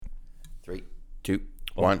3, 2,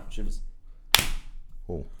 1. Shivers.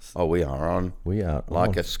 Oh, we are on. We are Like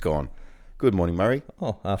on. a scone. Good morning, Murray.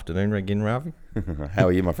 Oh, afternoon again, Ravi. How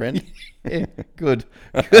are you, my friend? Yeah, good.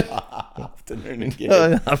 Afternoon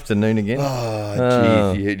again. Afternoon again.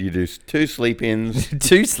 Oh, geez. You do 2 sleep-ins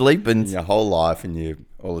 2 sleep-ins. your whole life, and you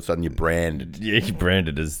all of a sudden you're branded. Yeah, he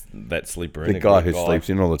branded as that sleeper. The guy who sleeps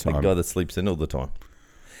in all the The time. guy that sleeps in all the time.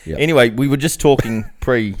 Yep. Anyway, we were just talking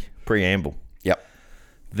preamble Yep.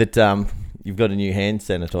 that you've got a new hand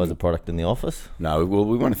sanitizer product in the office. No, well,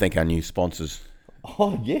 we want to thank our new sponsors.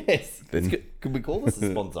 Oh, yes. Could we call this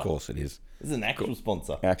a sponsor? Of course it is. This is an actual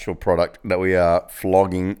sponsor. Actual product that we are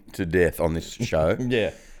flogging to death on this show.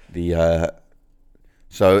 Yeah.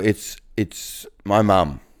 So it's my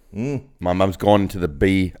mum. My mum's gone into the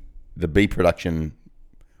bee production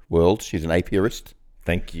world. She's an apiarist.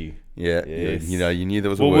 Thank you. Yeah, Yes. you knew there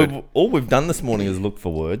was a word. All we've done this morning is look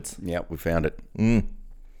for words. Yeah, we found it.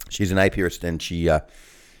 She's an apiarist, and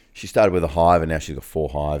she started with a hive, and now she's got 4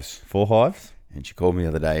 hives. 4 hives? And she called me the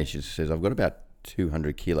other day, and she says, "I've got about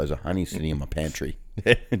 200 kilos of honey sitting in my pantry.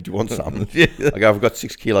 Do you want some?" Yeah. I go, "I've got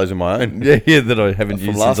 6 kilos of my own." Yeah, that I haven't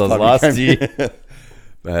used since I was last year.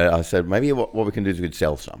 I said, maybe what we can do is we could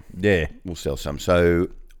sell some. Yeah. We'll sell some. So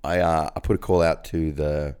I put a call out to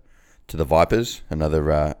the Vipers, another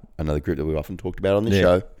group that we've often talked about on the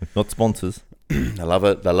show. Not sponsors. They love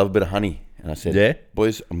it. They love a bit of honey. And I said, Yeah.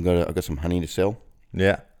 boys, I've got some honey to sell.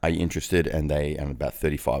 Yeah. Are you interested? And about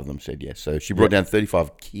 35 of them said yes. So she brought down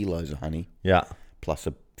 35 kilos of honey Yeah. plus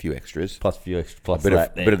a few extras. Plus a few extra. Plus A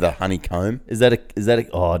that. bit of the honeycomb. Is that a?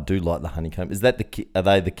 Oh, I do like the honeycomb. Is that are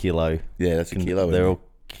they the kilo? Yeah, that's a kilo. They're all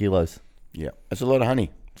kilos. Yeah, that's a lot of honey.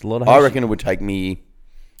 It's a lot of. I honey. reckon it would take me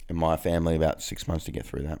and my family about 6 months to get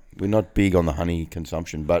through that. We're not big on the honey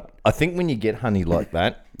consumption, but I think when you get honey like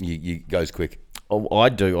that, you goes quick. oh, I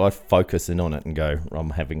do. I focus in on it and go. I'm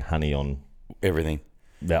having honey on. Everything.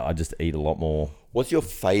 Yeah, I just eat a lot more. What's your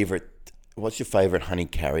favorite honey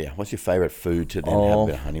carrier? What's your favorite food to then have a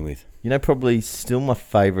bit of honey with? You know, probably still my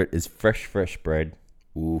favorite is fresh bread.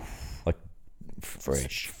 Ooh, Like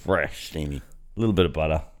fresh, A steamy little bit of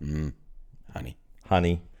butter,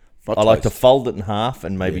 honey. Not I like to toast. fold it in half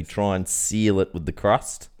and maybe Yes. try and seal it with the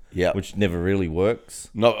crust. Yeah. Which never really works.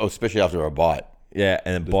 Not especially after a bite. Yeah,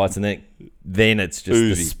 and it bites, and then it's just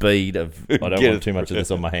the Oozy. speed of I don't Get want it too much of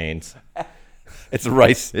this on my hands. It's a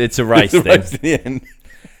race. It's a race It's a then. race to the end.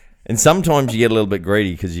 And sometimes you get a little bit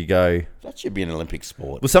greedy because you go. That should be an Olympic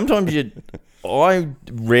sport. Well, sometimes I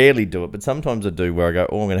rarely do it, but sometimes I do where I go,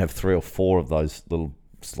 oh, I'm going to have 3 or 4 of those little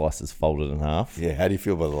slices folded in half. Yeah. How do you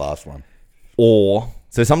feel about the last one?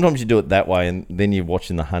 So sometimes you do it that way, and then you're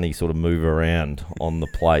watching the honey sort of move around on the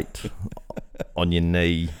plate, on your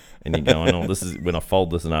knee, and you're going, oh, this is when I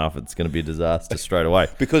fold this in half, it's going to be a disaster straight away.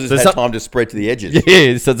 Because So it's had time to spread to the edges.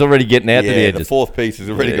 Yeah, so it's already getting out to the the edges. 4th piece has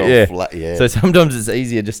already gone flat. Yeah. So sometimes it's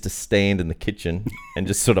easier just to stand in the kitchen and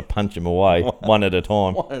just sort of punch them away one at a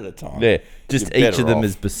time. one at a time. Yeah, just You're each better of them off.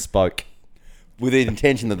 is bespoke. With the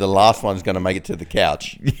intention that the last one's going to make it to the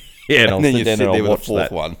couch. Yeah, and I'll And then sit you down sit and there I'll with a watch 4th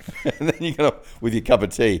that. one. And then you go with your cup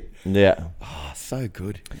of tea. Yeah. Oh, so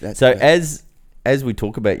good. So as we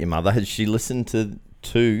talk about your mother, has she listened to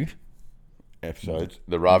 2 episodes,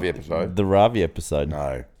 the Ravi episode. the Ravi episode?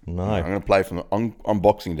 No. No. I'm going to play from on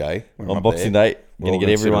Boxing Day. when I'm On up Boxing there. Day, We're going all to get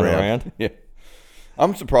gonna sit everyone around. Yeah.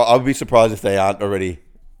 I'm surprised. I would be surprised if they aren't already,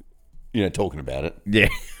 talking about it. Yeah.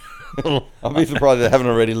 I'd be surprised if they haven't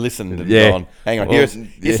already listened and Yeah. gone, hang on, Well,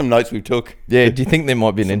 here's some notes we took. Yeah, do you think there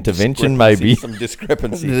might be an intervention maybe? Some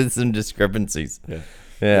discrepancies. There's some discrepancies. Yeah,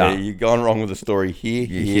 Yeah. you've gone wrong with the story here,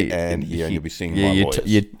 and here, and you'll be singing Yeah, my you, voice.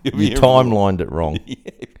 you You'll be hearing timelined it wrong. Yeah,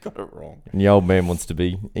 you've got it wrong. And the old man wants to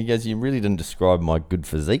be. He goes, you really didn't describe my good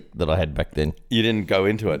physique that I had back then. You didn't go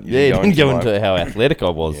into it. Yeah, you didn't go my- into how athletic I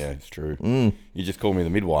was. Yeah, it's true. You just called me the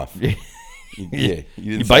midwife. You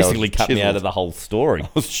You basically cut me out of the whole story. I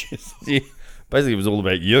was chiseled. Yeah. Basically, it was all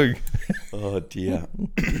about you. Oh dear.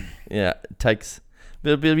 Yeah, it takes.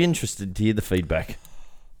 But I'll be interested to hear the feedback.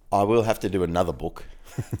 I will have to do another book,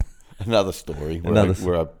 another story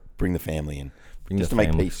where I bring the family in, just to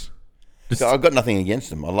make peace. So I've got nothing against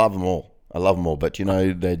them. I love them all. But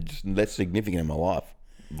they're just less significant in my life.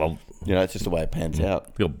 Well, It's just the way it pans out.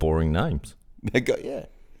 they've got boring names. They go, yeah.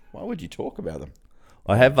 Why would you talk about them?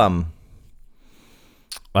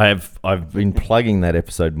 I've been plugging that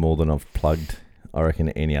episode more than I've plugged, I reckon,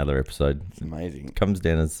 any other episode. It's amazing. It comes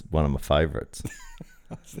down as one of my favourites.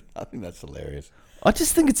 I think that's hilarious. I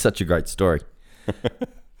just think it's such a great story.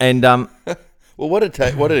 And Well, what it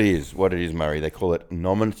is, Murray, they call it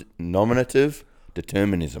nominative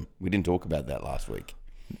determinism. We didn't talk about that last week.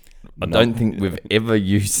 I don't think we've ever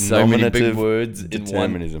used so many big words in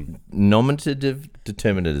one. Nominative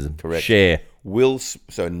determinism. Correct. Share.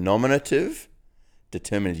 So nominative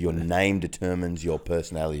determines your name determines your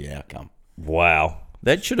personality outcome. Wow.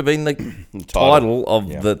 That should have been the title of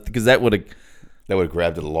because that would have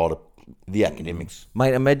grabbed a lot of the academics.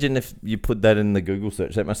 Mate, imagine if you put that in the Google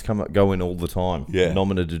search. That must go in all the time. Yeah.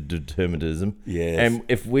 Nominative determinism. Yes. And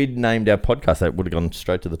if we'd named our podcast, that would have gone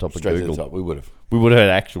straight to the top of Google. To the top. We would have. We would have had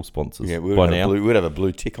actual sponsors by now. We'd have a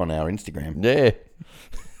blue tick on our Instagram. Yeah.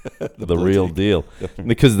 the real deal.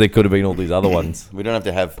 Because there could have been all these other ones. We don't have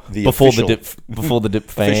to have the before official. The dip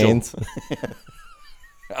fans.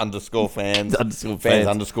 Underscore fans. Fans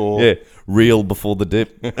underscore. Yeah. Real before the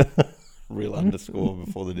dip. Real underscore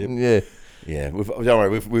before the dip. Yeah. Yeah. Don't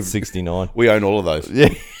worry. We've 69. We own all of those. Yeah.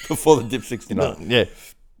 Before the dip 69. Yeah.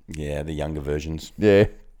 Yeah. The younger versions. Yeah.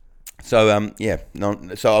 So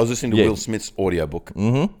so I was listening to Will Smith's audiobook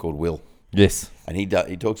called Will. Yes. And he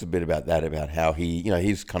talks a bit about that, about how he,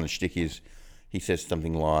 his kind of shtick is, he says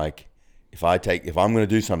something like, if I'm going to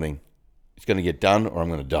do something, it's going to get done or I'm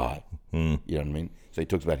going to die. You know what I mean? So he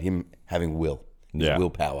talks about him having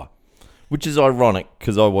willpower. Which is ironic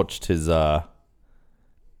because I watched his 4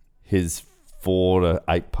 to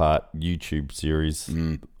 8 part YouTube series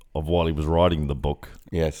of while he was writing the book.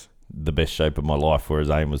 Yes. The Best Shape of My Life, where his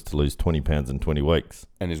aim was to lose 20 pounds in 20 weeks.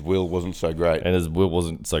 And his will wasn't so great.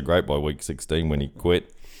 By week 16 when he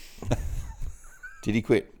quit. Did he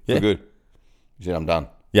quit? Yeah. For good? He said, I'm done.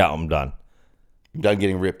 Yeah, I'm done. I'm done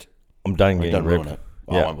getting ripped. I'm done getting ripped. Ruin it.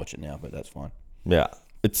 I won't watch it now, but that's fine. Yeah.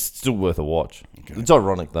 It's still worth a watch. Okay. It's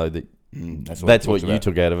ironic, though, that that's what you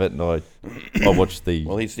took out of it, and I watched the...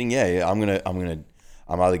 Well, he's saying, I'm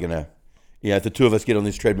either going to... if the two of us get on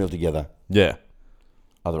this treadmill together... Yeah.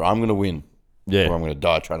 Either I'm going to win, or I'm going to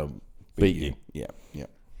die trying to beat you. Yeah.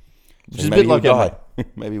 Which is a bit like our mate.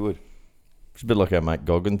 Maybe he would. It's a bit like our mate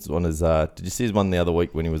Goggins on his. Did you see his one the other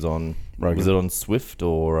week when he was on? Rogan. Was it on Swift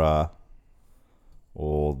or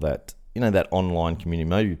that that online community?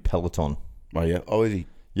 Maybe Peloton. Oh yeah. Oh, is he?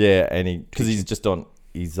 Yeah, and because he's just on.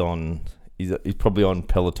 He's probably on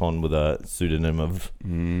Peloton with a pseudonym of.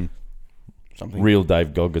 Something. Real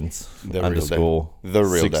Dave Goggins. The real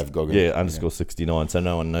Dave Goggins. Yeah, underscore 69. So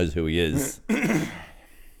no one knows who he is.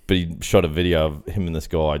 But he shot a video of him and this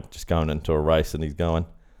guy just going into a race, and he's going,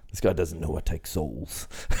 "This guy doesn't know what takes souls."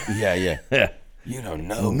 Yeah. You don't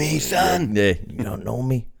know me, son. Yeah, you don't know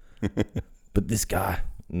me. But this guy,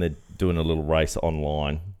 and they're doing a little race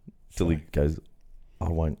online till he goes, "I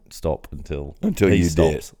won't stop until he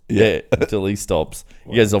stops." Yeah, until he stops.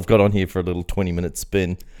 He goes, "I've got on here for a little 20-minute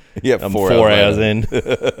spin." Yeah, I'm 4 hours in. You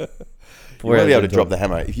want to be able to drop the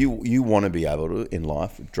hammer. If you want to be able to, in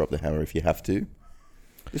life, drop the hammer if you have to.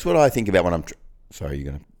 This is what I think about when I'm... Sorry,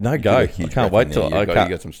 you're going to... No, go. I can't wait till... You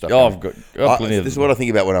got some stuff. Oh, I've got plenty of... This is what I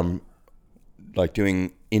think about when I'm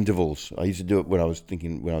doing intervals. I used to do it when I was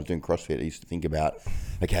doing CrossFit. I used to think about,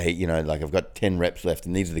 okay, I've got 10 reps left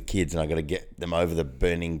and these are the kids and I've got to get them over the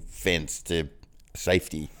burning fence to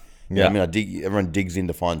safety. Yeah. I mean, everyone digs in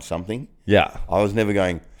to find something. Yeah. I was never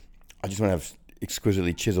going... I just want to have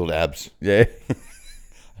exquisitely chiseled abs. Yeah. I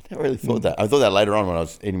never really thought that. I thought that later on when I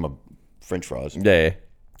was eating my French fries. Yeah.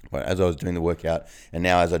 But as I was doing the workout, and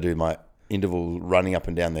now as I do my interval running up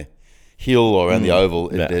and down the hill or around the oval,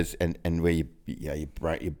 there's and where your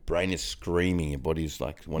brain is screaming, your body's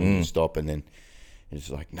like wanting to stop, and then it's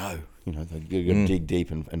like no, you got to dig deep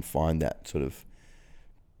and find that sort of,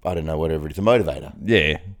 I don't know, whatever it is, a motivator.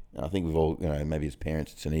 Yeah. And I think we've all, maybe as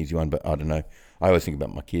parents it's an easy one, but I don't know. I always think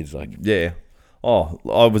about my kids, like... Yeah. Oh,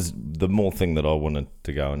 the more thing that I wanted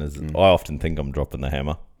to go in is I often think I'm dropping the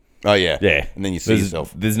hammer. Oh, yeah. Yeah. And then you see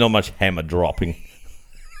yourself. There's not much hammer dropping.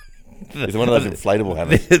 Is it one of those inflatable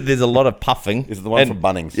hammers? There's a lot of puffing. Is it the one from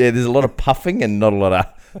Bunnings? Yeah, there's a lot of puffing and not a lot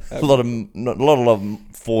of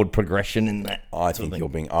forward progression in that. I think you're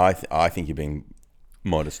being... I think you're being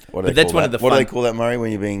modest. What do that's one of the... What do they call that, Murray,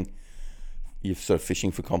 when you're sort of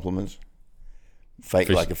fishing for compliments? Like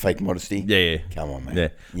a fake modesty? Yeah. Come on,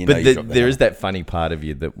 man. Yeah. But there is that funny part of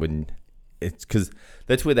you that when it's because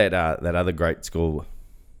that's where that other great school,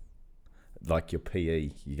 like your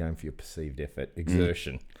PE, you're going for your perceived effort,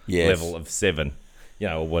 exertion level of 7,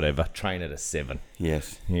 or whatever. Train at a 7.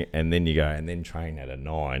 Yes. Yeah, and then you go and then train at a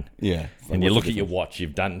 9. Yeah. And you look at your watch.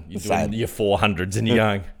 You're doing your 400s, and you're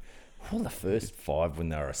going. Well, the first 5 when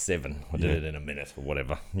they were a 7, I did it in a minute or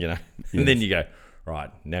whatever, And then you go,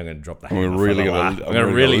 right, now I'm going to drop the hammer. I'm really going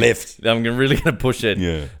to push it.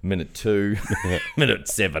 Yeah. Minute 2, minute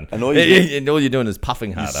 7. And all you're doing is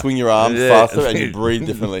puffing harder. You swing your arms faster and you breathe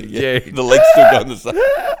differently. Yeah. The legs still go on the side.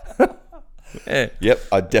 Yeah. Yep,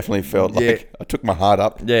 I definitely felt like I took my heart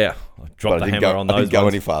up. Yeah, I dropped the hammer on those. I didn't go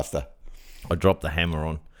any faster. I dropped the hammer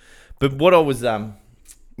on. But what I was,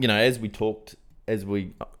 as we talked,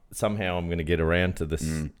 somehow I'm going to get around to this.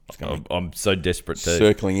 I'm so desperate to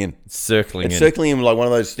circling in. Circling in like one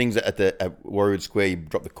of those things at Warwood Square. You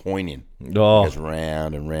drop the coin in. Oh, it goes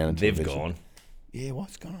round and round. They've gone. Yeah,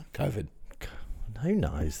 what's going on? COVID. Who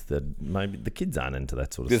knows? Maybe the kids aren't into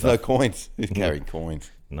that sort of stuff. There's no coins. Who's carrying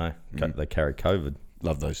coins? No, they carry COVID.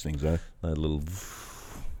 Love those things though. That little.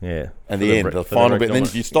 Yeah. And the final bit, and then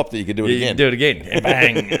if you stopped it, you could do it again. Do it again.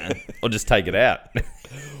 Bang. Or just take it out.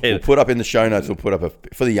 We'll put up in the show notes,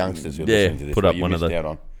 for the youngsters who are listening to this. Put up one of those.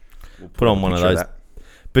 We'll put on one of those.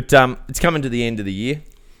 But it's coming to the end of the year.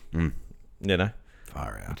 You know.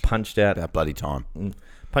 Far out. Punched out. About bloody time.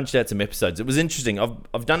 Punched out some episodes. It was interesting.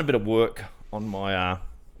 I've done a bit of work on my,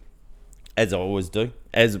 as I always do,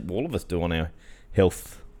 as all of us do on our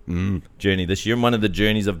health journey this year. And one of the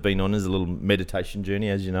journeys I've been on is a little meditation journey,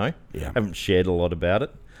 as you know. Yeah. I haven't shared a lot about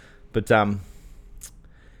it. But done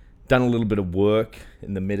a little bit of work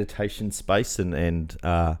in the meditation space and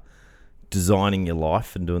designing your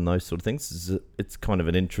life and doing those sort of things. It's kind of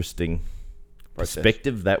an interesting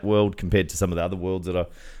perspective, that world, compared to some of the other worlds that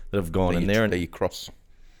have gone in there. There you cross.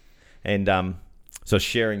 And so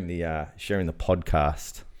sharing the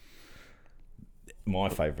podcast, my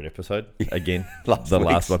favourite episode again, last one.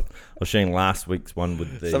 I was sharing last week's one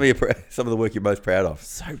with some of the work you're most proud of.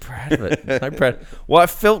 So proud of it. So proud. Well, I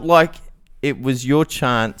felt like it was your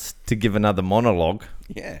chance to give another monologue.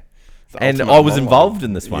 Yeah. And I was involved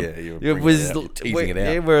in this one. Yeah, you were teasing it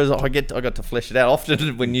out. Yeah, whereas I got to flesh it out.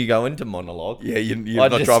 Often when you go into monologue, you're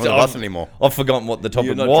not driving the bus anymore. I've forgotten what the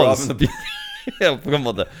topic was. Yeah, I've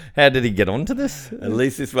forgotten how did he get onto this? At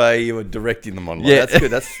least this way you were directing the monologue. Yeah. That's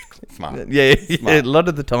good. That's smart. Yeah, smart. A lot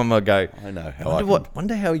of the time I go, I know.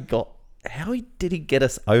 Wonder how did he get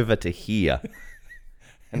us over to here?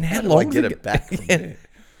 And how long did I get it back from there?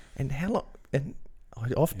 And how long? And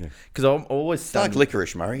I often, because I'm always stunned. It's like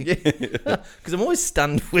licorice, Murray. Because I'm always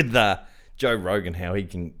stunned with Joe Rogan, how he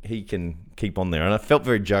can keep on there. And I felt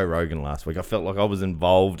very Joe Rogan last week. I felt like I was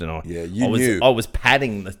involved, and I was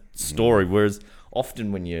padding the story. Whereas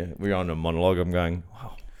often when we're on a monologue, I'm going,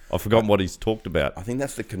 wow, I've forgotten what he's talked about. I think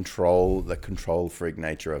that's the control freak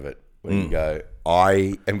nature of it. When you go,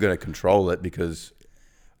 I am going to control it because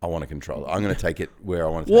I want to control it. I'm going to take it where I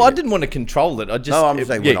want to take it. Well, I didn't want to control it. I'm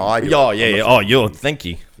saying when I do it. Oh, thank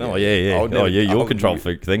you. Oh, yeah. Your control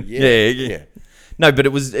freak thing. Yeah. No, but it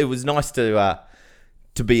was nice to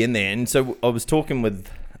be in there. And so I was talking with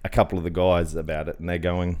a couple of the guys about it, and they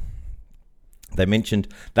didn't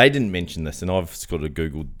mention this, and I've sort of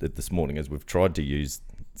Googled it this morning as we've tried to use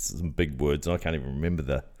some big words, and I can't even remember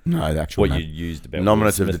the actual what you used about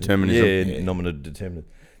nominative determinism. Yeah, nominative determinism.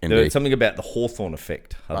 There's something about the Hawthorne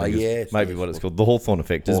effect. I think maybe what it's called. The Hawthorne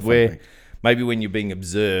effect is where maybe when you're being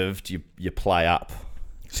observed, you play up.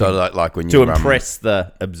 So like when you impress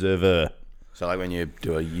the observer. So like when you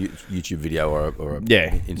do a YouTube video or a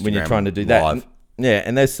Instagram when you're trying to do that, live.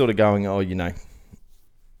 And they're sort of going,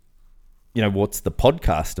 what's the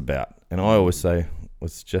podcast about? And I always say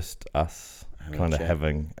it's just us kind of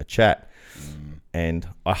having a chat. And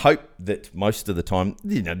I hope that most of the time,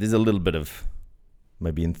 there's a little bit of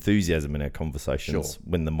maybe enthusiasm in our conversations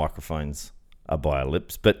when the microphones are by our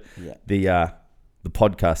lips, but the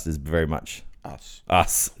podcast is very much us. How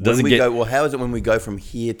is it when we go from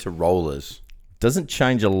here to Rollers? Doesn't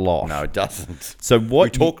change a lot. No, it doesn't. So what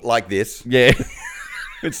we talk like this. Yeah.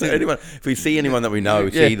 If we see anyone that we know,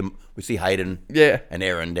 we see Hayden and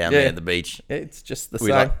Aaron down there at the beach. It's just the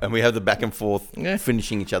same. And we have the back and forth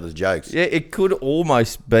finishing each other's jokes. Yeah, it could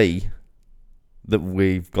almost be that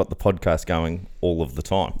we've got the podcast going all of the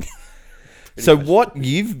time. So what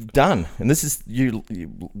you've done, and this is you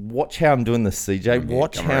watch how I'm doing this, CJ.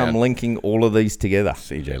 Watch how I'm linking all of these together.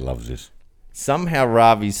 CJ loves this. Somehow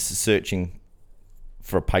Ravi's searching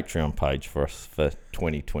for a Patreon page for us for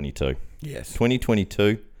 2022. Yes.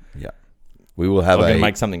 2022. Yeah. We will have I'm going to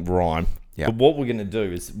make something rhyme. Yeah. But what we're going to do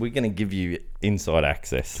is we're going to give you inside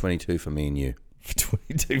access. 22 for me and you.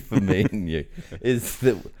 22 for me and you. Is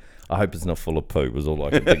that... I hope it's not full of poo, was all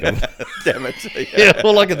I could think of. Damn it. Yeah,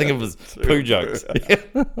 all I could think of was poo jokes.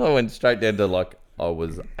 I went straight down to I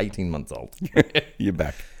was 18 months old. You're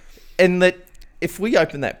back. And that if we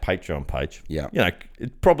open that Patreon page,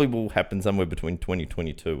 it probably will happen somewhere between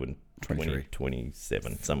 2022 and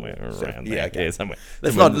 2027, somewhere around there. Yeah, okay. Yeah, somewhere.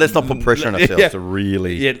 Let's not put pressure on ourselves to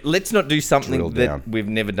really. Yeah, let's not do something that we've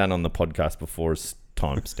never done on the podcast before as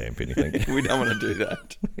timestamp anything. We don't want to do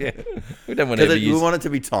that. Yeah, we don't want to we want it to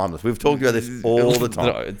be timeless. We've talked about this all the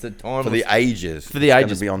time. It's a timeless for the ages. For the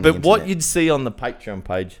ages. But what you'd see on the Patreon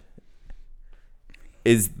page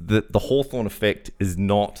is that the Hawthorne effect is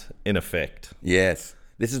not in effect. Yes.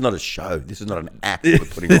 This is not a show. This is not an act we're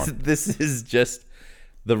putting on. This is just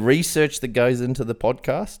the research that goes into the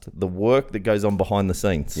podcast, the work that goes on behind the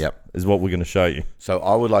scenes. Yep. Is what we're going to show you. So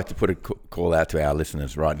I would like to put a call out to our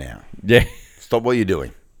listeners right now. Yeah. Stop what you're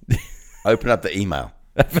doing. Open up the email.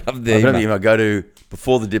 Open up the email. Go to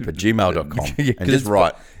beforethedip@gmail.com and just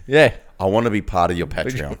write. Yeah. I want to be part of your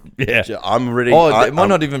Patreon. Yeah. I'm ready. Am I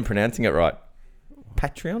not even pronouncing it right?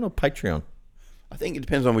 Patreon or Patreon? I think it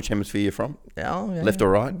depends on which hemisphere you're from. Oh, yeah. Left or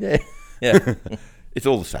right? Yeah. Yeah. It's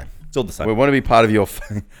all the same. It's all the same. We want to be part of your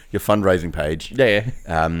fundraising page. Yeah.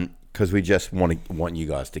 Because we just want you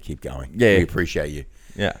guys to keep going. Yeah. We appreciate you.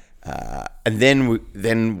 Yeah. And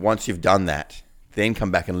then once you've done that, then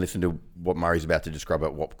come back and listen to what Murray's about to describe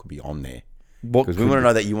about what could be on there. Because we want to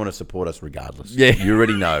know that you want to support us regardless. Yeah. You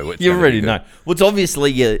already know. You already know. Well, it's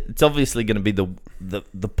obviously going to be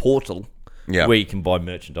the portal where you can buy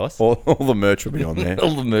merchandise. All the merch will be on there.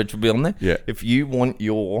 All the merch will be on there. Yeah. If you want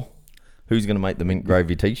your Who's Going to Make the Mint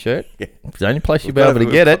Gravy t-shirt, it's the only place you'll be able to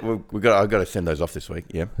get it. I've got to send those off this week.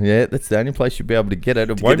 Yeah. Yeah, that's the only place you'll be able to get it.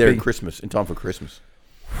 It won't get there in Christmas, in time for Christmas.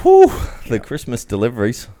 Whew, the Christmas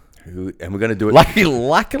deliveries. And we're going to do it.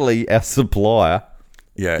 Luckily, our supplier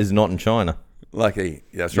is not in China. Luckily,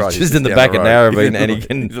 that's right. He's just in the back of Narrabeen, and he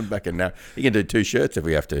can. He's in the back of Narrabeen. He can do 2 shirts if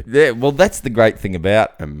we have to. Yeah, well, that's the great thing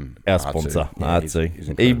about our sponsor,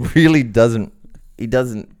 Artsy. He really doesn't. He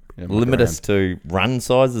doesn't limit us to run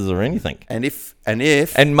sizes or anything. And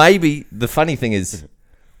maybe the funny thing is,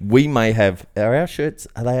 we may have our shirts.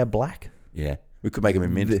 Are they a black? Yeah, we could make them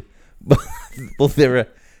in mint. Well, they're a.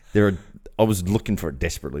 I was looking for it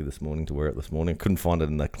desperately this morning to wear it this morning. Couldn't find it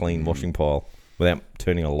in the clean washing pile without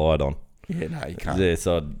turning a light on. Yeah, no, you can't. Yeah,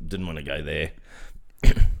 so I didn't want to go there.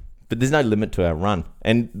 But there's no limit to our run.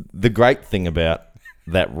 And the great thing about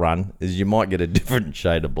that run is you might get a different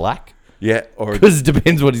shade of black. Yeah. Because it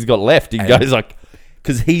depends what he's got left. He goes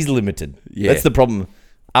because he's limited. Yeah. That's the problem.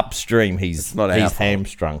 Upstream, he's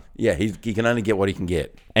hamstrung. Yeah, he can only get what he can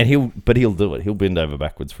get. And he'll do it. He'll bend over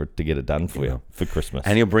backwards to get it done for you for Christmas.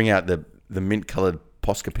 And he'll bring out the mint-coloured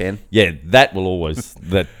Posca pen. Yeah, that will always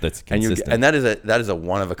that's consistent. And that is a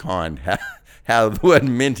one of a kind. How the word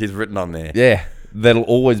mint is written on there. Yeah, that'll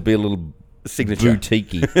always be a little signature,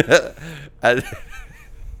 boutiquey.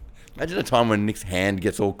 Imagine a time when Nick's hand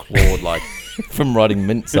gets all clawed like from writing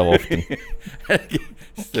mint so often.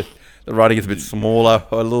 The writing is a bit smaller,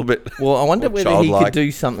 or a little bit. Well, I wonder whether he could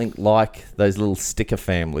do something like those little sticker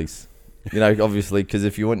families. You know, obviously, because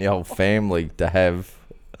if you want your whole family to have.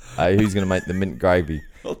 Who's going to make the mint gravy?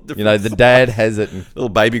 You know, the dad has it in little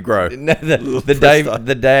baby grow.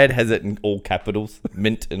 The dad has it in all capitals,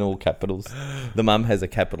 mint in all capitals. The mum has a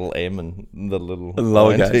capital M and the little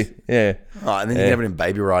lowercase. Yeah. Oh, and then you have it in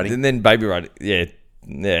baby writing. And then baby writing. Yeah.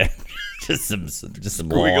 just some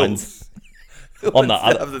lines on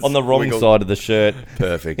the wrong side of the shirt.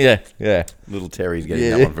 Perfect. Yeah. Little Terry's getting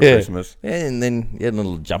that one for Christmas. Yeah, and then a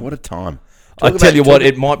little jumper. What a time. I tell you what,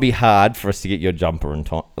 it might be hard for us to get your jumper in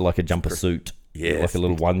time, like a jumper suit, like a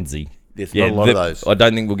little onesie. There's not a lot of those. I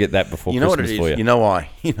don't think we'll get that before Christmas what it is? for you. You know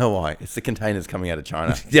why? It's the containers coming out of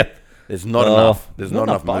China. Yeah. There's not enough. There's not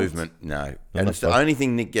enough movement. No. Not and it's the only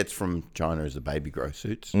thing Nick gets from China is the baby grow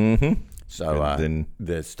suits. Mm-hmm. So then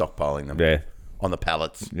they're stockpiling them on the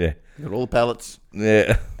pallets. Yeah. You've got all the pallets.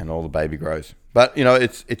 Yeah. And all the baby grows. But,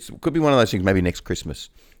 it could be one of those things maybe next Christmas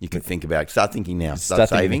you can think about. Start thinking now. Start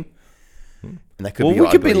saving. And that could we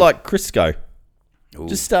could be like Crisco. Ooh.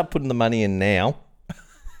 Just start putting the money in now,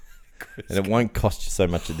 and it won't cost you so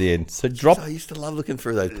much at the end. So drop. I used to love looking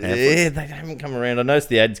through those pamphlets. Yeah, they haven't come around. I noticed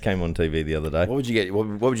the ads came on TV the other day. What would you get? What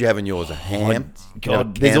would you have in yours? A ham?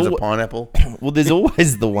 God, cans of pineapple. Well, there's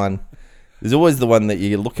always the one. There's always the one that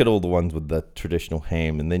you look at all the ones with the traditional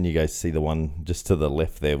ham, and then you go see the one just to the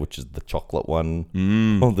left there, which is the chocolate one,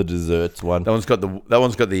 or the desserts one. That one's got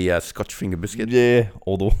the Scotch finger biscuit. Yeah,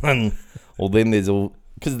 or the one. Or then there's all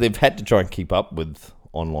because they've had to try and keep up with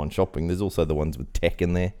online shopping. There's also the ones with tech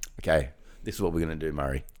in there. Okay, this is what we're going to do,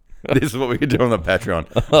 Murray. This is what we can do on the Patreon.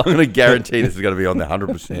 I'm going to guarantee this is going to be on the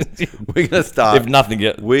 100%. We're going to start. If nothing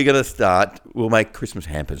yet, we're going to start. We'll make Christmas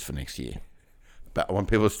hampers for next year, but I want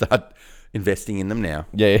people to start investing in them now.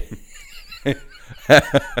 Yeah.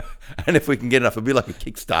 And if we can get enough, it'll be like a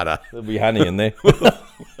Kickstarter. There'll be honey in there.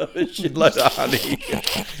 A shitload of honey.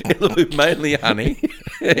 It'll be mainly honey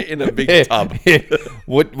in a big tub. Yeah.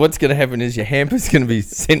 What's going to happen is your hamper's going to be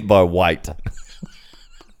sent by weight.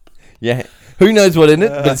 Yeah. Who knows what in it,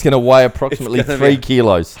 but it's going to weigh approximately 3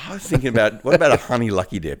 kilos. I was thinking about, what about a honey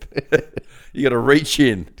lucky dip? You got to reach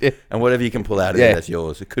in, and whatever you can pull out of there, that's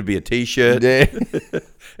yours. It could be a T-shirt. Yeah.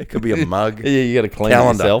 It could be a mug. Yeah, you got to clean it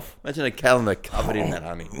yourself. Imagine a calendar covered in that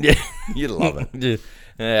honey. Yeah. You'd love it.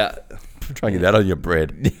 Yeah. Try and get that on your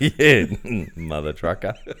bread. Yeah. Mother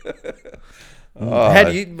trucker. How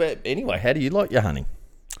do you like your honey?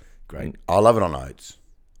 Great. I love it on oats.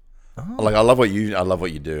 Oh. I love what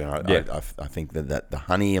you do. And I think that the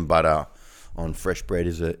honey and butter on fresh bread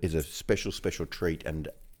is a special treat, and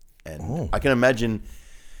I can imagine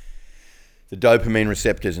the dopamine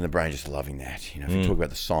receptors in the brain just loving that. You know, if you talk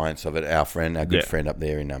about the science of it, our good friend up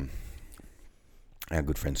there in our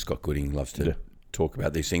good friend Scott Gooding loves to talk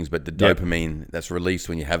about these things, but the dopamine that's released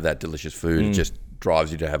when you have that delicious food, it just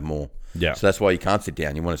drives you to have more. Yeah. So that's why you can't sit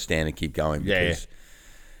down. You want to stand and keep going because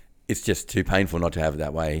it's just too painful not to have it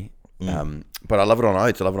that way. But I love it on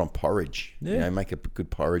oats. I love it on porridge. Yeah. You know, make a good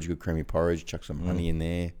porridge, good creamy porridge, chuck some honey in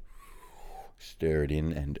there, stir it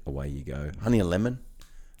in, and away you go. Honey and lemon.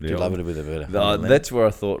 Do you love it with a bit of honey and lemon? That's where I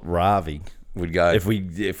thought Ravi would go. If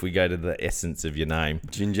we go to the essence of your name,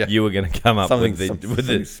 ginger, you were going to come up with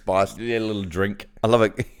the spice. Yeah, a little drink. I love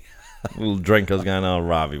it. A little drink. I was going,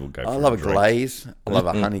 Ravi will go. I love a glaze. I love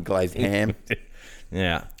a honey glazed ham.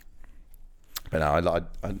 Yeah. But no,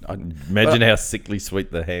 I imagine how sickly sweet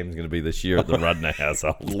the ham's going to be this year at the Rudner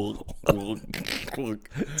household.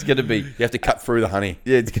 It's going to be. You have to cut through the honey.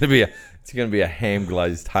 Yeah, it's going to be a ham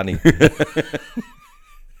glazed honey.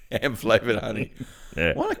 Ham flavored honey.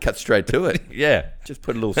 Yeah. Why not cut straight to it? Yeah. Just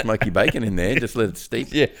put a little smoky bacon in there. Just let it steep.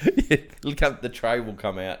 Yeah. The tray will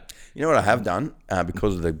come out. You know what I have done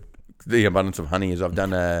because of the abundance of honey is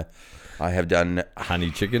I have done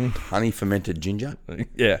honey chicken, honey fermented ginger.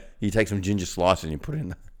 Yeah, you take some ginger slices and you put it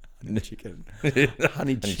in the chicken.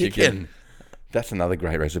 honey chicken. That's another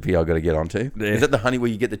great recipe I've got to get onto. Yeah. Is that the honey where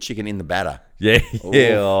you get the chicken in the batter? Yeah,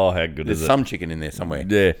 yeah. Oh, how good is it? There's some chicken in there somewhere.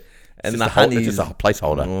 Yeah, and the honey is just a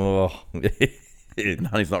placeholder. Oh, and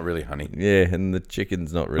honey's not really honey. Yeah, and the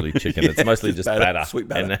chicken's not really chicken. It's mostly just batter, sweet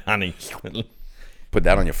batter, and honey. Put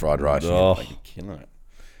that on your fried rice. Oh, you're killing it.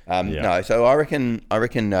 No, so I reckon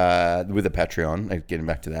with the Patreon, getting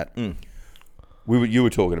back to that, you were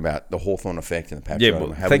talking about the Hawthorne effect and the Patreon. Yeah, well,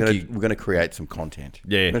 we're going to create some content.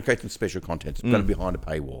 Yeah, we're going to create some special content. It's going to be behind a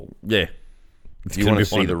paywall. Yeah, if you want to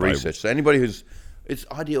see the research. So anybody it's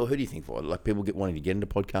ideal. Who do you think for? Like people wanting to get into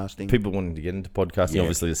podcasting. People wanting to get into podcasting,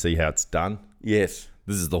 obviously to see how it's done. Yes.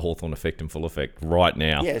 This is the Hawthorne effect in full effect right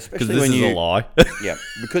now. Yeah, especially because this is a lie. Yeah,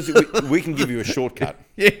 because we can give you a shortcut.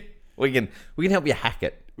 Yeah, we can help you hack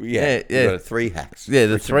it. Yeah. We've got 3 hacks. Yeah,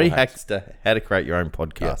 the 3 hacks to how to create your own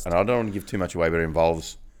podcast. Yeah, and I don't want to give too much away, but it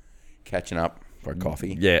involves catching up for a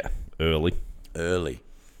coffee. Yeah, early.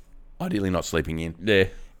 Ideally not sleeping in. Yeah.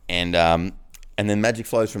 And then magic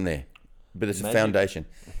flows from there. But it's a foundation.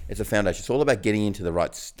 It's a foundation. It's all about getting into the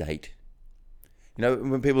right state. You know,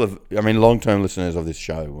 when people long-term listeners of this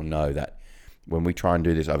show will know that when we try and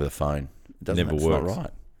do this over the phone, it doesn't never works. Not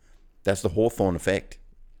right. That's the Hawthorne effect.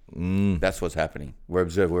 That's what's happening. We're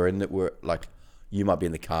observed. We're like, you might be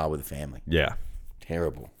in the car with a family. Yeah.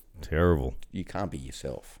 Terrible. You can't be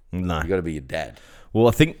yourself. No. You got to be your dad. Well,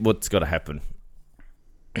 I think what's got to happen.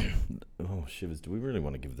 Oh, shivers. Do we really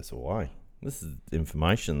want to give this away? This is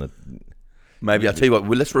information that... Maybe I'll tell you what.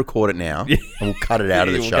 Let's record it now, and we'll cut it out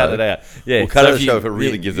of the show. We'll cut it out. Yeah, we'll cut it out of the show if it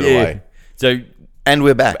really gives it away. So, and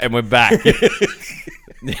we're back.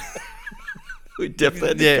 We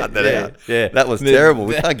definitely had to cut that out. Yeah, that was terrible.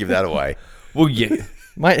 We can't give that away. Well, yeah,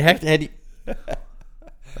 mate. How do you,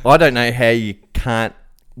 I don't know how you can't.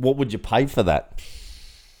 What would you pay for that?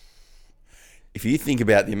 If you think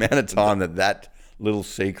about the amount of time that little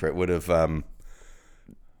secret would have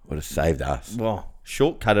saved us. Well,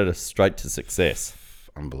 shortcutted us straight to success.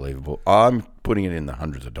 Unbelievable. I'm putting it in the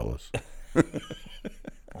hundreds of dollars.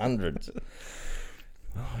 Hundreds.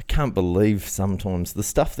 Oh, I can't believe sometimes the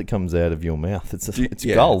stuff that comes out of your mouth. It's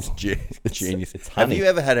gold. It's genius. It's honey. Have you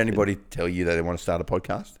ever had anybody tell you that they want to start a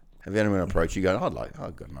podcast? Have you anyone approach you going, I've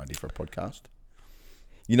got an idea for a podcast?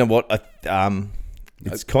 You know what?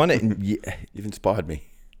 It's kind of... You've inspired me.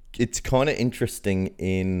 It's kind of interesting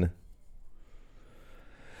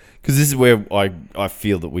because this is where I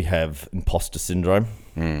feel that we have imposter syndrome.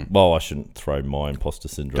 Well, I shouldn't throw my imposter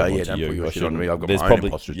syndrome onto don't you. Put your shit on me. I've got my own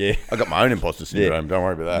imposter. Yeah, I got my own imposter syndrome. Don't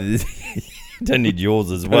worry about that. Don't need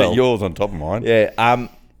yours as well. Yours on top of mine. Yeah.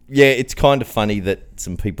 Yeah. It's kind of funny that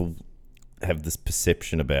some people have this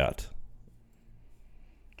perception about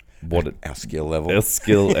our skill level. Our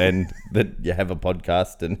skill and that you have a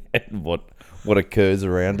podcast and what occurs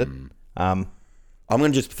around it. I'm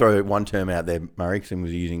going to just throw one term out there, Murray, because we're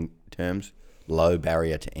using terms. Low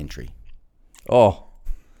barrier to entry. Oh,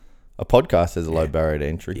 a podcast has a low barrier to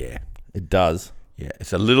entry. Yeah. It does. Yeah,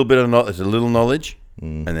 it's a little bit of knowledge,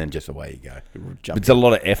 and then just away you go. It's a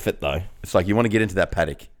lot of effort, though. It's like you want to get into that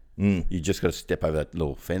paddock. You just got to step over that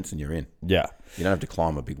little fence and you're in. Yeah. You don't have to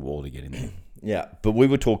climb a big wall to get in there. Yeah, but we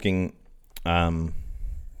were talking...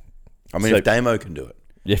 if Damo can do it.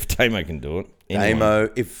 If Damo can do it. Anyway. Damo,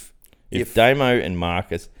 if Damo and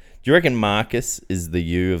Marcus... Do you reckon Marcus is the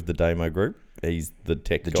you of the Damo group? He's the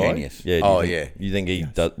tech guy? Genius. Yeah. You think he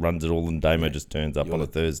runs it all and Damo just turns up on a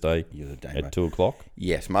Thursday at 2 o'clock?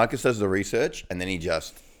 Yes. Marcus does the research and then he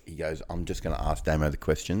goes, I'm just going to ask Damo the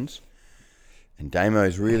questions. And Damo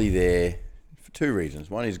is really there for two reasons.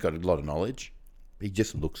 One, he's got a lot of knowledge. He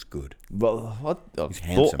just looks good. Well, he's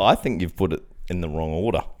handsome. I think you've put it in the wrong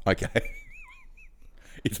order. Okay.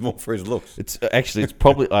 It's more for his looks. It's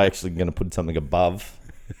probably going to put something above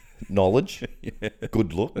knowledge,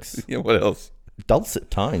 good looks. Yeah, what else? Dulcet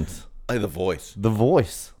tones. Oh, the voice. The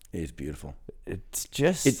voice. It is beautiful. It's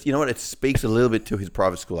just... you know what? It speaks a little bit to his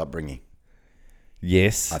private school upbringing.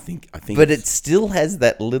 Yes. I think. But it still has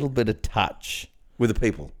that little bit of touch. With the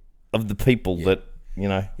people. Of the people that, you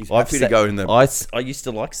know... He's happy to go in the... I used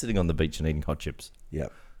to like sitting on the beach and eating hot chips.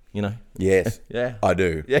 Yep. You know? Yes. Yeah. I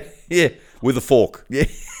do. Yeah. Yeah. With a fork. Yeah.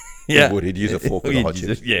 Yeah. He'd use a fork with the hot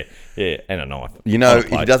chips. Yeah. Yeah. And a knife. You know,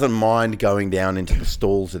 he doesn't mind going down into the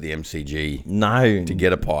stalls of the MCG to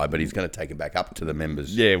get a pie, but he's going to take it back up to the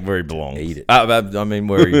members. Yeah, where he belongs. Eat it. I mean,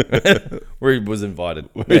 where he was invited.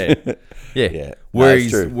 Yeah. Yeah.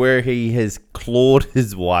 Where he has clawed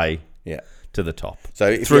his way to the top.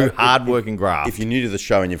 So through hard work and graft. If you're new to the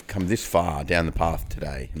show and you've come this far down the path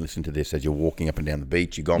today and listen to this as you're walking up and down the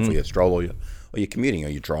beach, you've gone for your stroll or you're commuting or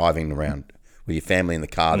you're driving around with your family in the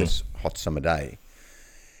car this hot summer day,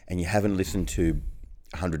 and you haven't listened to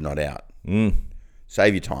 100 Not Out,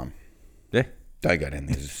 save your time. Yeah. Don't go down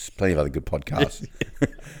there. There's plenty of other good podcasts.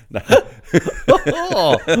 No,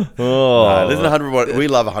 listen to 100. We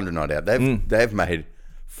love 100 Not Out. They've made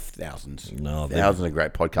thousands of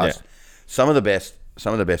great podcasts. Yeah. Some of the best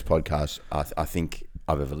podcasts I think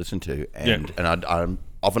I've ever listened to, and I'm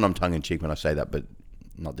often tongue in cheek when I say that, but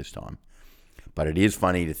not this time. But it is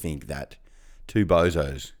funny to think that two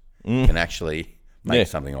bozos can actually make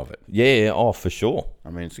something of it. Yeah, for sure.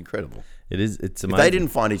 I mean, it's incredible. It is. It's amazing. If they didn't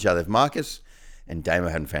find each other, if Marcus and Damo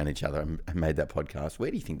hadn't found each other and made that podcast, where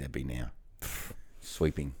do you think they'd be now?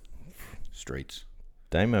 Sweeping streets.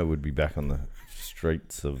 Damo would be back on the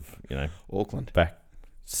streets of, Auckland. Back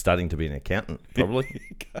studying to be an accountant, probably.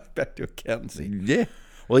 Go back to accountancy. Yeah.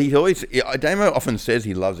 Well, Damo often says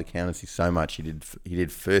he loves accountancy so much he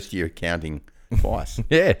did first year accounting twice.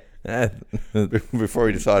 Yeah. Before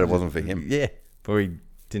he decided it wasn't for him. Yeah. Before he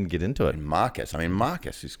didn't get into it. And Marcus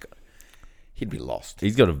he'd be lost.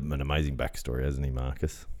 He's got an amazing backstory, hasn't he,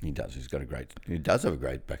 Marcus? He does. He does have a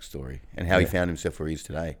great backstory, and how he found himself where he is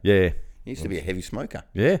today. Yeah. He used to be a heavy smoker.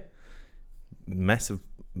 Yeah. Massive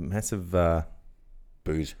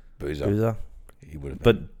boozer. He would have been.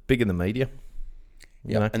 But big in the media.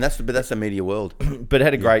 Yeah, and that's the media world. But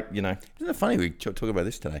had a great, Isn't it funny we talk about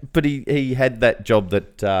this today? But he had that job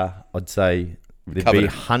that I'd say there'd be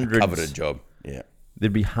hundreds. Coveted job. Yeah.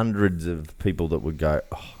 There'd be hundreds of people that would go,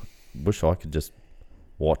 wish I could just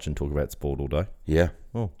watch and talk about sport all day. Yeah.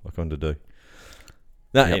 Oh, I kind of do.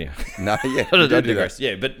 No, anyway. No, yeah. I digress.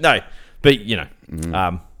 Yeah, but no. But,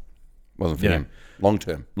 wasn't for him. Long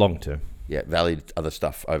term. Yeah, valued other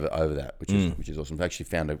stuff over that, which is awesome. He actually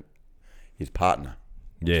found his partner.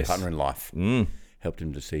 Yes. His partner in life. Helped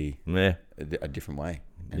him to see a different way.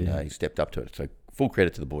 And he stepped up to it. So full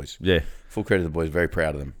credit to the boys. Yeah. Full credit to the boys. Very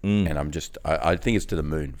proud of them. And I think it's to the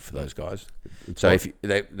moon for those guys. So if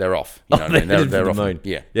they're off. You know what I mean? They're off. Moon.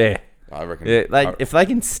 Yeah. Yeah. I reckon. Yeah, if they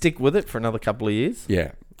can stick with it for another couple of years.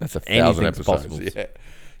 Yeah. That's 1,000 episodes. Possible. Yeah.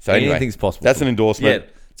 So anyway, anything's possible. That's an endorsement.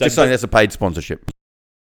 Yeah. Just saying that's a paid sponsorship.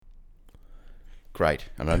 Great.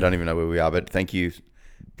 And I don't even know where we are, but thank you,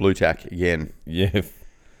 Blue Tack, again. Yeah.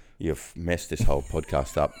 You've messed this whole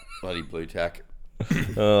podcast up. Bloody Blue Tack.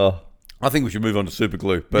 I think we should move on to Super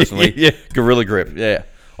Glue, personally. Yeah. Gorilla Grip. Yeah.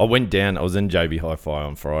 I went down, I was in JB Hi-Fi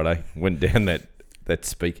on Friday. Went down that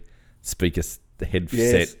speaker headset.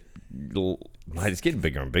 Yes. Mate, it's getting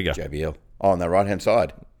bigger and bigger. JBL. Oh, on the right-hand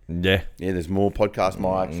side. Yeah. Yeah, there's more podcast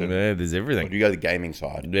mics. Yeah, there's everything. Or you go to the gaming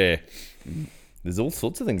side. Yeah. There's all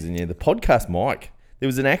sorts of things in here. The podcast mic. There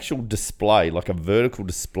was an actual display, like a vertical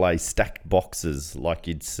display, stacked boxes like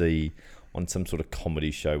you'd see on some sort of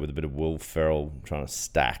comedy show with a bit of Will Ferrell trying to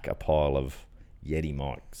stack a pile of Yeti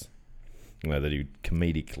mics. That he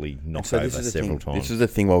comedically knocked over several times. This is the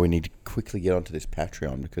thing why we need to quickly get onto this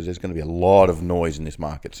Patreon, because there's going to be a lot of noise in this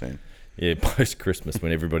market soon. Yeah, post-Christmas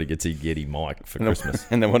when everybody gets a Yeti mic for Christmas.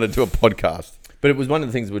 And they want to do a podcast. But it was one of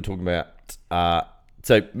the things we were talking about.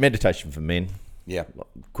 So meditation for men. Yeah.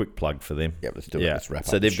 Quick plug for them. Yeah, let's do it. Let's wrap up.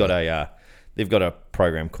 So they've got a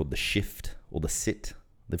program called the Shift or the Sit.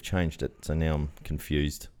 They've changed it, so now I'm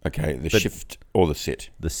confused. Okay, the Shift or the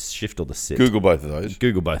Sit. The Shift or the Sit. Google both of those.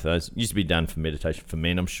 Google both of those. Used to be done for meditation for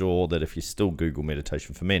men. I'm sure that if you still Google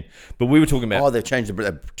meditation for men. But we were talking about... Oh, they've changed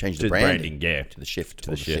the branding. Yeah. To the Shift.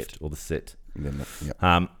 To the Shift or the Sit. Yep.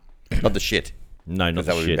 Not the shit. No, not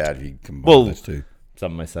the shit. That would be bad if you combine those two.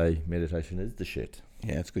 Some may say meditation is the shit.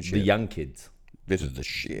 Yeah, it's good shit. The young kids. This is the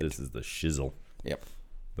shit. This is the shizzle. Yep.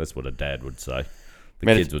 That's what a dad would say. The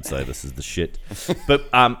kids would say this is the shit. But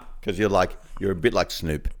because you're a bit like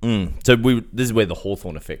Snoop. So this is where the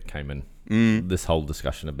Hawthorne effect came in. This whole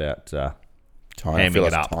discussion about hamming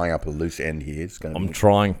it up. Tying up a loose end here. I'm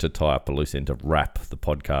trying to tie up a loose end to wrap the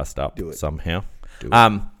podcast up somehow. Do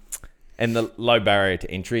it. And the low barrier to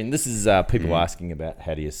entry. And this is people asking about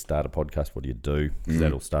how do you start a podcast? What do you do? Because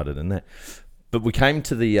that all started in that. But we came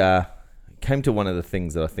to one of the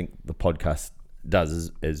things that I think the podcast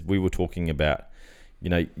does is we were talking about,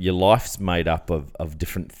 your life's made up of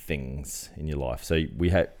different things in your life. So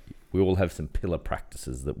we all have some pillar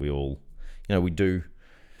practices that we all, we do.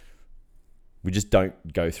 We just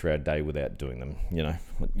don't go through our day without doing them.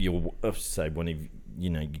 You'll say one of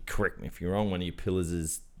you correct me if you're wrong. One of your pillars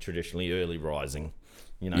is traditionally early rising.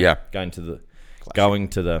 Going to the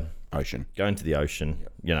ocean. Going to the ocean.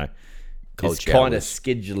 Yep. It's kind of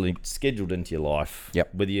scheduled into your life, yep,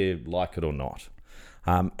 whether you like it or not.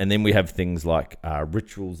 And then we have things like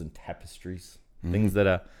rituals and tapestries, things that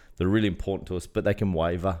are really important to us, but they can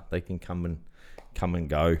waver. They can come and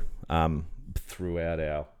go throughout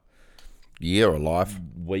our year or life,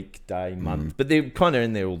 week, day, month. But they're kind of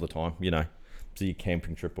in there all the time. So your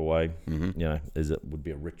camping trip away, would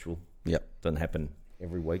be a ritual. Yep, doesn't happen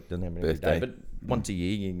every week, doesn't happen every day, but once a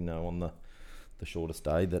year, on the shortest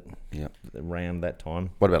day that around that time.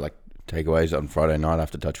 What about like takeaways on Friday night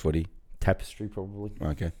after touch footy? Tapestry probably.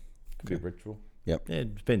 Okay. Could be a ritual. Yep. Yeah,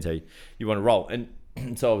 it depends how you want to roll. And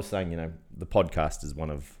so I was saying, the podcast is one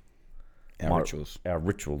of our rituals. Our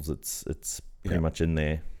rituals. It's pretty much in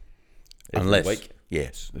there. Unless week.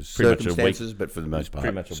 Yes, there's circumstances, week, but for the most part,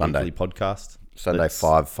 pretty much a Sunday weekly podcast. Sunday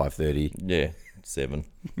 5:30. Yeah, 7.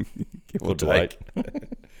 Give or take.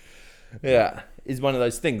 Yeah, is one of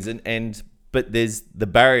those things, but there's the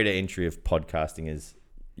barrier to entry of podcasting is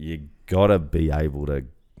you gotta be able to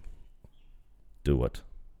do it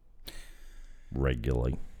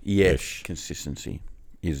regularly. Yes, consistency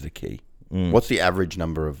is the key. What's the average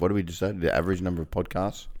number of, what do we decide? The average number of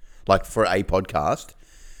podcasts? Like for a podcast,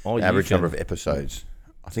 average number of episodes.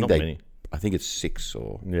 I think many. I think it's 6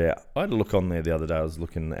 or... Yeah, I had a look on there the other day. I was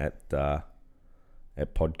looking at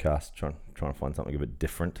podcasts, trying to find something a bit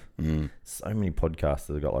different. So many podcasts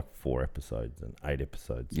that have got like 4 episodes and 8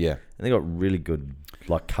 episodes. Yeah. And they got really good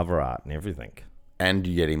like cover art and everything. And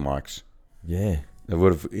you're getting mics. Yeah. They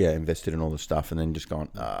would have invested in all the stuff and then just gone,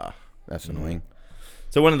 that's annoying.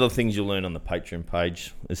 So one of the things you'll learn on the Patreon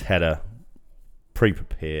page is how to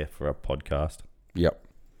pre-prepare for a podcast. Yep.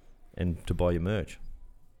 And to buy your merch.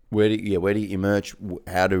 Where do you merch?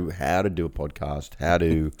 How to do a podcast? How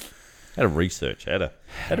to research? How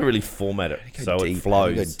to really format it so it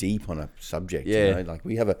flows. How to go deep on a subject. Yeah. Like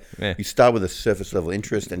we have you start with a surface level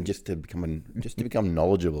interest and just to become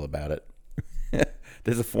knowledgeable about it.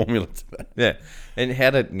 There's a formula to that. Yeah, and how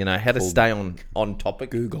to stay on topic.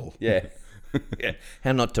 Google. Yeah, yeah.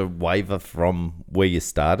 How not to waver from where you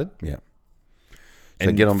started. Yeah. So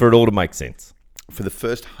and for it all to make sense. For the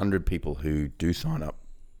first 100 people who do sign up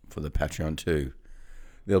for the Patreon too,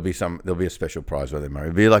 there'll be a special prize where they might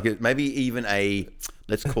be like maybe even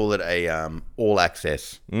let's call it a all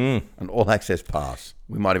access, an all access pass.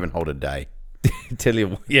 We might even hold a day. Tell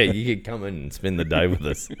you, you could come in and spend the day with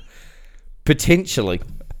us. Potentially,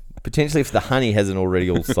 if the honey hasn't already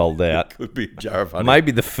all sold out, could be a jar of honey.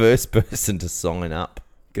 Maybe the first person to sign up.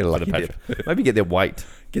 Get a lucky dip. Maybe get their weight.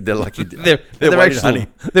 Get their lucky dip. They're weight in honey.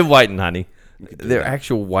 They're weight in honey. Their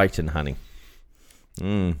actual weight in honey.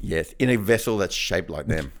 Yes, in a vessel that's shaped like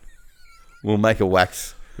them. We'll make a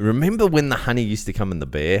wax. Remember when the honey used to come in the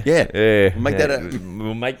bear? Yeah. We'll make that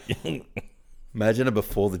We'll make... Imagine a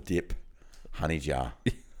before the dip honey jar.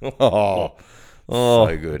 Oh,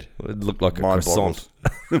 so good. It looked like a croissant.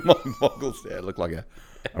 Mind boggles. Yeah, it looked like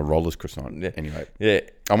A roller's croissant. Yeah. Anyway. Yeah.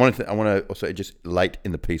 I want to also, just late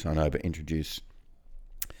in the piece, I know, but introduce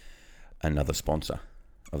another sponsor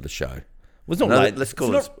of the show. Well, it's not late. Let's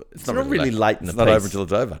call it. It's not really late in the piece. It's not over until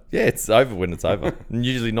it's over. Yeah, it's over when it's over. And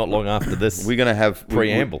usually not long after this. We're going to have...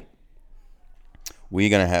 preamble. We're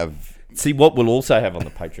going to have... See, what we'll also have on the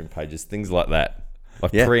Patreon page is things like that.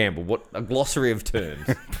 Like preamble. A glossary of terms.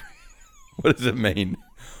 What does it mean?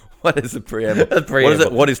 What is a preamble?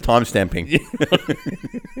 Preamble. What is time stamping?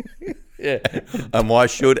 Yeah. And why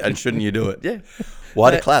should and shouldn't you do it? Yeah.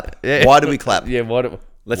 Why to clap? Yeah. Why do we clap? Yeah,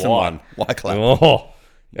 Lesson 1. Why clap? Oh.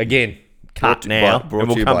 Again, cut now. brought And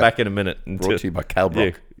we'll to you come by- back in a minute. Brought to you by Cale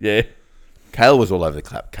Brock. Yeah. Cale was all over the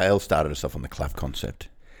clap. Cale started us off on the clap concept.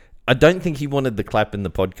 I don't think he wanted the clap in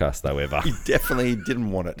the podcast, though, ever. He definitely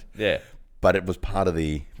didn't want it, Yeah. but it was part of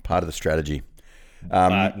the strategy.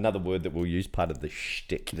 Another word that we'll use, part of the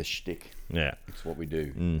shtick. The shtick. Yeah. It's what we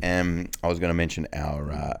do. I was going to mention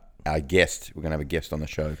our guest. We're going to have a guest on the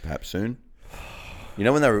show perhaps soon. You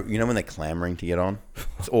know when they're clamoring to get on?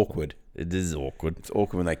 It's awkward. It is awkward. It's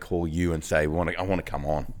awkward when they call you and say, I want to come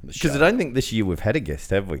on the show. Because I don't think this year we've had a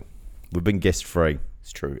guest, have we? We've been guest free.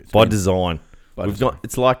 It's true. It's By been- design. by We've design. got.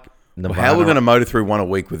 It's like Nirvana. How are we going to motor through one a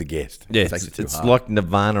week with a guest? Yeah, It takes it too it's hard. like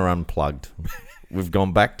Nirvana unplugged. We've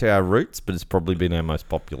gone back to our roots, but it's probably been our most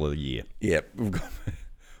popular year. Yeah,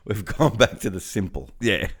 we've gone back to the simple.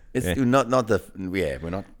 Yeah. It's not the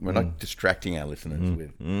we're not distracting our listeners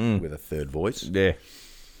with a third voice. Yeah.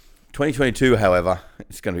 2022, however,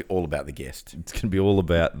 it's going to be all about the guest. It's going to be all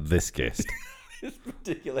about this guest. This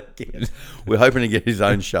particular guest. We're hoping to get his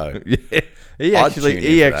own show, Yeah. He I'd tune in for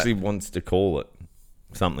that. actually wants to call it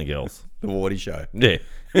something else. the Wardy Show. Yeah.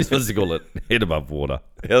 He's supposed to call it Head Above Water.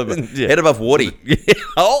 Head above Wardy. Yeah.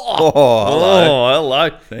 Oh,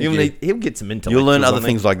 hello. you. He'll get some intellectual. You'll learn other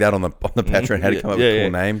things like that on the Patreon. How to come up with cool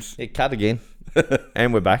names. Yeah, cut again.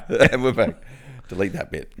 And we're back. And we're back. Delete that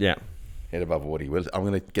bit. Yeah. Head above Wardy. I'm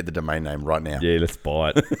going to get the domain name right now. Yeah, let's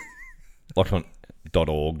buy it. Like on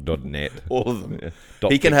 .org.net. All of them. Yeah.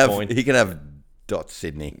 He can Bitcoin. have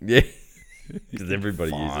 .Sydney. Yeah. Because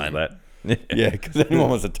everybody Fine. uses that. Yeah, because anyone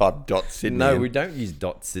wants to type .Sydney. No, in. we don't use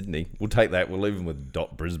 .Sydney. We'll take that. We'll leave them with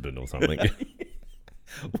 .Brisbane or something.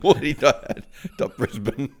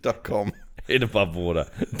 Wardy.brisbane.com. Head above water.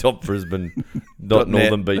 .Brisbane.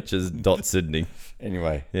 .Northern Beaches. .Sydney.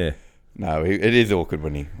 Anyway, Yeah. no, it is awkward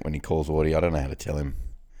when he calls Wardy. I don't know how to tell him.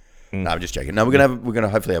 No, I'm just joking. No, we're gonna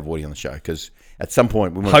hopefully have Wardy on the show because at some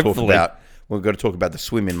point we've got to talk about the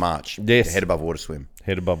swim in March. Yes. The Head above water swim.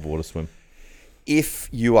 Head above water swim. If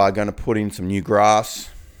you are going to put in some new grass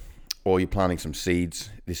or you're planting some seeds,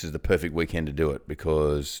 this is the perfect weekend to do it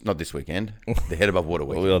because not this weekend, the Head above water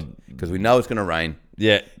weekend, because we know it's going to rain.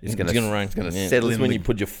 Yeah. It's going to rain. It's going to Yeah. settle This in. is when you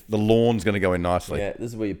put your the lawn's going to go in nicely. Yeah, this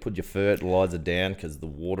is where you put your fertilizer down because the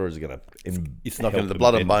water is going to. It's not going to. The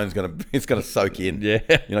blood and bone's going to. It's going to soak in. Yeah.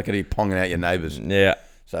 You're not going to be ponging out your neighbours. Yeah.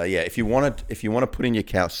 So yeah, if you want to put in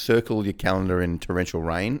your circle your calendar in torrential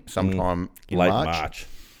rain sometime in Late March. March.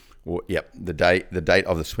 Well, yep, the date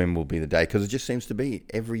of the swim will be the day because it just seems to be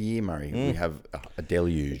every year, Murray. We have a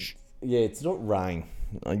deluge. Yeah, it's not rain.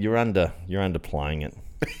 You're underplaying it.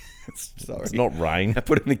 Sorry, It's not rain. I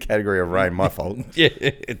put it in the category of rain. My fault. Yeah,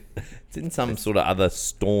 it's in some sort of other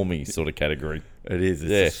stormy sort of category. It is.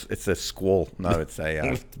 It's a squall. No, it's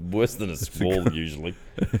a. It's worse than a squall usually.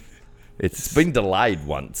 It's It's been delayed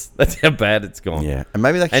once. That's how bad it's gone. yeah, and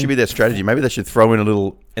maybe that should be their strategy. Maybe they should throw in a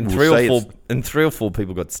little. And we'll say three or four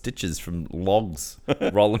people got stitches from logs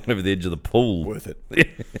rolling over the edge of the pool. worth it.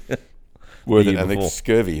 Worth The it. year And they before.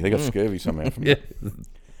 scurvy. They got scurvy somehow from Yeah. it.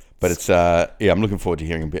 But it's I'm looking forward to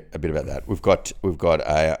hearing a bit about that. We've got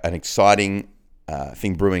an exciting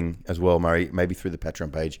thing brewing as well, Murray. Maybe through the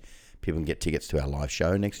Patreon page, people can get tickets to our live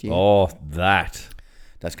show next year. Oh, that.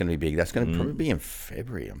 That's going to be big. That's going to probably be in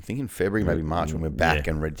February. I'm thinking February, maybe March, when we're back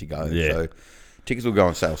and ready to go. Yeah. So tickets will go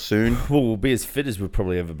on sale soon. Well, we'll be as fit as we've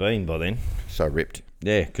probably ever been by then. So ripped.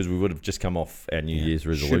 Yeah, because we would have just come off our New Year's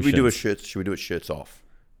resolution. Should we do it shirts off?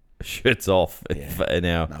 Shirts off in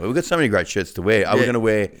our No, we've got so many great shirts to wear. Are we going to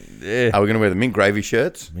wear? Yeah. Are we going to wear the mint gravy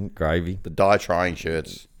shirts, mint gravy? the die trying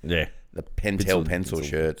shirts, Yeah. the Pentel pencil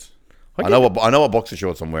shirts? I I know what boxer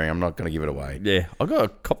shorts I'm wearing. I'm not going to give it away. Yeah, I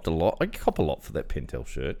cop a lot for that Pentel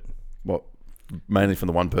shirt. What? Mainly from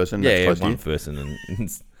the one person. Yeah, that's close one to person,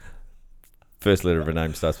 and first letter of her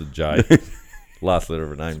name starts with J. Last letter of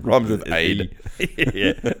her name Rhymes with is aid. E.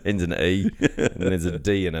 Yeah, ends in E, and then there's a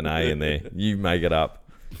D and an A in there. You make it up.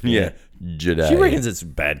 you. Yeah. Jedi. She reckons it's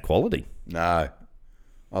bad quality. No.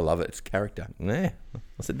 I love it. It's character. Yeah,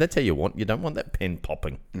 I said that's how you want. You don't want that pen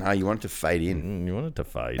popping. No, you want it to fade in. You want it to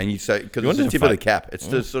fade. And you say because You it's want the it to tip of the fade. cap. It's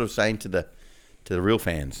just sort of saying to to the real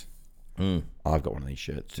fans, I've got one of these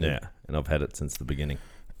shirts too. Yeah, and I've had it since the beginning.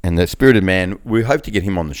 And the Spirited Man, we hope to get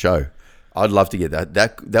him on the show. I'd love to get that.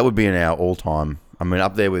 That would be in our all-time. I mean,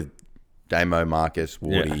 up there with Damo, Marcus,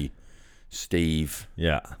 Wardy, Steve.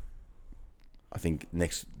 Yeah. I think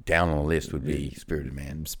next down on the list would be Spirited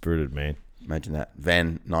Man. Spirited Man. Imagine that.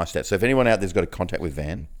 Van Neistat. So if anyone out there's got a contact with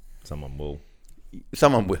Van, someone will. This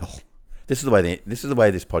is the way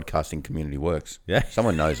this podcasting community works. Yeah.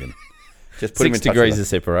 Someone knows him. Just put 6 him in touch degrees with of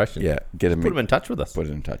separation. Yeah. Put him in touch with us. Put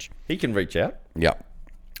it in touch. He can reach out. Yeah.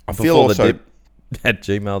 I Before feel also the dip at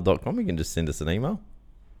gmail.com. You can just send us an email.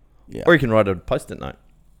 Yeah. Or you can write a post-it note.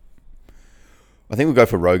 I think we'll go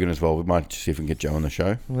for Rogan as well. We might see if we can get Joe on the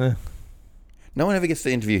show. Yeah. No one ever gets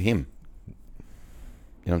to interview him. You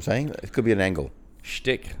know what I'm saying? It could be an angle.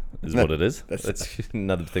 Shtick is what it is. That's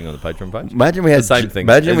another thing on the Patreon page. Imagine we had the same thing.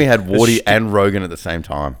 Imagine we had Wardy and Rogan at the same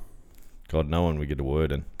time. God, no one would get a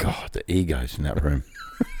word in. God, the egos in that room.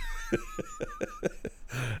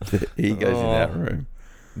 The egos in that room.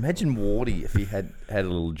 Imagine Wardy if he had a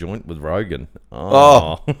little joint with Rogan.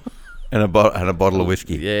 And a bottle of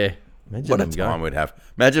whiskey. Yeah. Imagine what a time we'd have.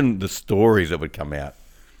 Imagine the stories that would come out.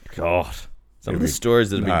 God. Some of the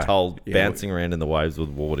stories that have been told bouncing around in the waves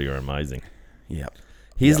with Wardy are amazing. Yeah.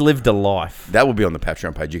 He's lived a life. That will be on the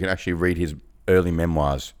Patreon page. You can actually read his early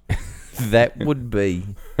memoirs. That would be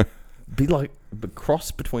like the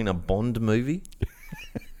cross between a Bond movie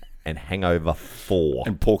and Hangover 4.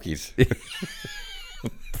 And Porky's.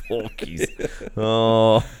 Porky's.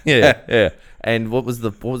 Oh, yeah. And what was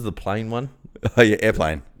the plane one? Oh, yeah,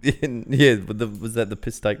 Airplane. Yeah, was that the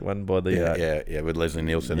piss take one by the... Yeah, with Leslie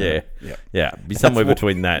Nielsen. Yeah. Be somewhere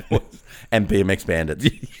between that. And BMX Bandits.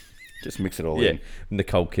 Just mix it all in.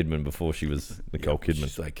 Nicole Kidman before she was Nicole Kidman.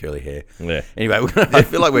 She's like curly hair. Yeah. Anyway, I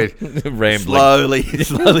feel like we're rambling.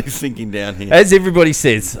 slowly sinking down here. As everybody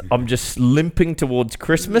says, I'm just limping towards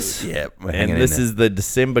Christmas. Yeah. And this is the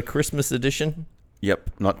December Christmas edition. Yep.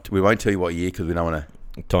 We won't tell you what year because we don't want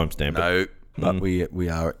to timestamp it. No. But we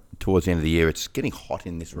are towards the end of the year. It's getting hot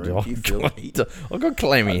in this room. Do you feel heat? I've got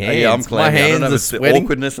clammy hands. Yeah, I'm clammy. My hands I don't know are if it's sweating. The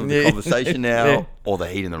awkwardness of the conversation now, or the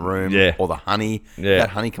heat in the room, or the honey. Yeah. That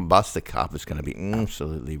honey combusts, the carpet's going to be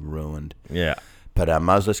absolutely ruined. Yeah. But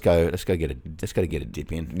Muzz, let's go get a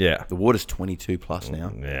dip in. Yeah. The water's 22 plus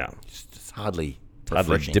now. Yeah. It's hardly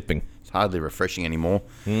refreshing. Dipping. It's hardly refreshing anymore.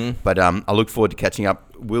 But I look forward to catching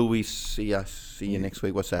up. Will we see you next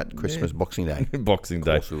week? What's that? Christmas, Boxing Day. Boxing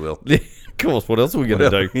Day. Of course we will. Of course. What else are we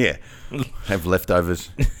going to do? Yeah. Have leftovers.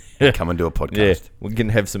 And come and do a podcast. Yeah. We can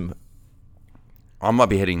have some. I might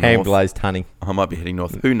be heading north. Hand-glazed honey. I might be heading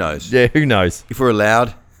north. Who knows? Yeah, who knows? If we're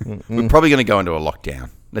allowed, we're probably going to go into a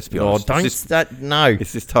lockdown. Let's be honest. Oh, don't start. No.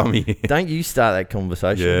 It's this time of year. Don't you start that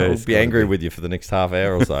conversation. Yeah, I'll be angry with you for the next half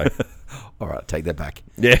hour or so. All right, take that back.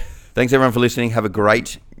 Yeah. Thanks, everyone, for listening. Have a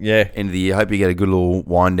great end of the year. Hope you get a good little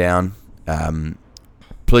wind down.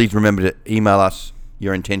 Please remember to email us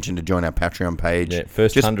your intention to join our Patreon page. Yeah,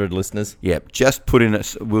 first 100 listeners. Yeah, just put in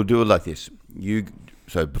we'll do it like this.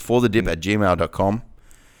 So before the dip at gmail.com,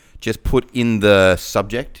 just put in the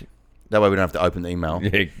subject. That way we don't have to open the email.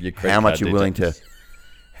 Yeah, how much you're willing to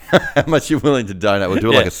how much you're willing to donate. We'll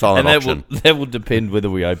do it like a silent auction. That will depend whether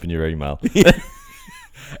we open your email.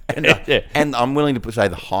 And I'm willing to say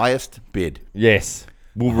the highest bid. Yes.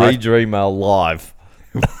 We'll read your email live.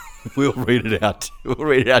 We'll read it out. We'll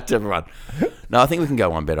read it out to everyone. No, I think we can go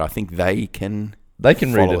one better. I think they can read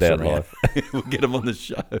it out live. We'll get them on the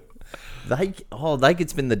show. They could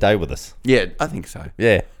spend the day with us. Yeah, I think so.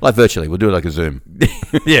 Yeah. Like virtually. We'll do it like a Zoom.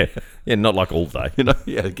 Yeah, not like all day.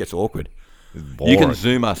 Yeah, it gets awkward. You can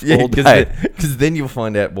Zoom us all day. Because then you'll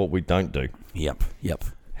find out what we don't do. Yep.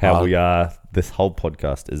 How we are. This whole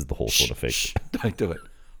podcast is the Hawthorne effect. Don't do it.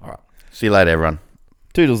 All right. See you later, everyone.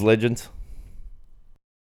 Toodles, legends.